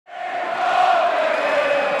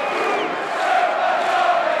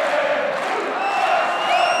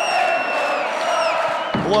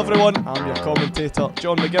Hello everyone, I'm your commentator,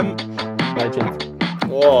 John McGinn. Legend.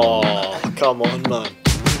 Oh, come on, man.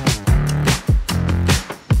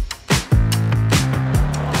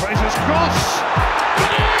 Fraser's cross,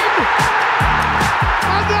 McGinn!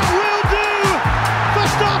 And that will do for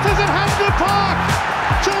starters at Hampden Park.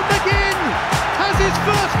 John McGinn has his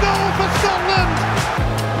first goal for Scotland.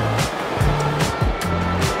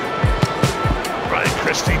 Brian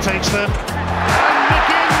Christie takes them, and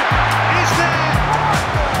McGinn is there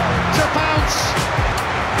to bounce.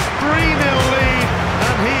 3-0 lead,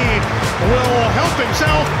 and he will help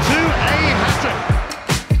himself to a hat-trick.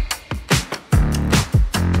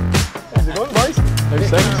 How's it going, boys? How's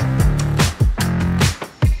things?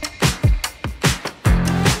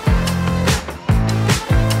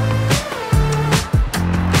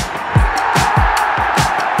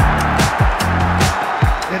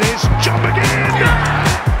 It is John McGinn!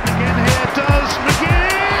 Again here does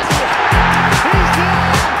McGinn! He's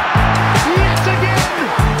there! Yet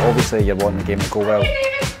again! Obviously, you're wanting the game to go well.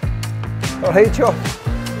 Alright, Joe.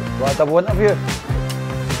 What a double interview.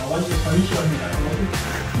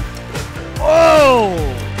 Oh!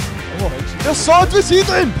 Your sword was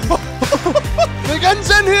heating! McGinn's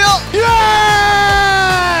in here!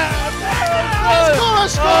 Yeah!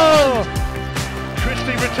 Let's go!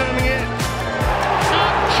 Christie returning it.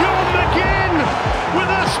 And John McGinn with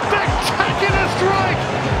a spectacular strike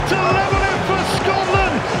to level it for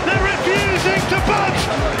Scotland. They're refusing to budge.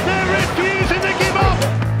 They're refusing to give up.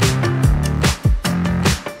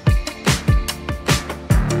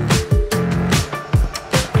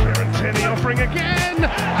 Kieran Tierney offering again.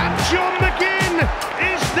 And John McGinn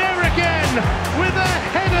is there again with a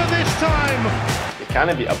header this time. You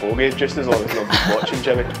can't beat a bogey just as long as nobody's watching,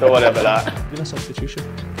 Jimmy. Don't worry about that. Been a substitution.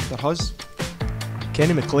 There has.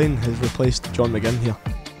 Kenny McLean has replaced John McGinn here.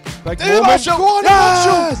 Big moment. Go on,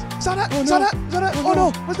 yes! Is that it? Is that it? Is that it? Oh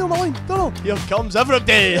no! Where's the line? No, no. Here comes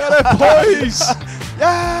everybody. Get it, boys!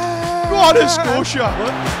 Yeah! Go on, Scotia.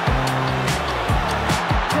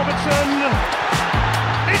 Robertson,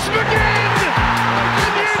 it's McGinn,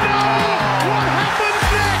 and you know what happens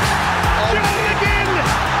next. John McGinn,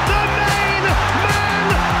 the main man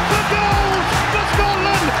for goals for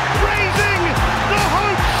Scotland, raising the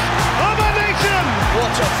hopes of a nation.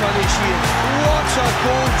 What a finish here. What a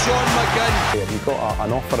goal, John McGinn. Have you got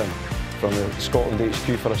an offering from the Scotland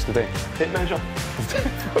HQ for us today? Tape measure.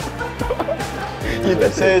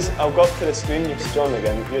 It says, I'll go up to the screen, you see John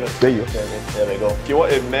McGinn. You're a There you go. There we go. If you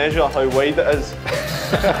want to measure how wide it is. Tierney,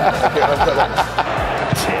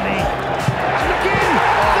 McGinn,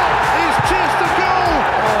 that is just a goal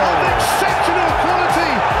of exceptional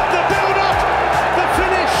quality. The build-up, the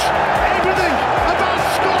finish, everything about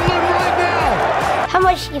Scotland right now. How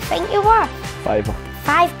much do you think you're worth? £5.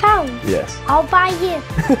 £5? Yes. I'll buy you.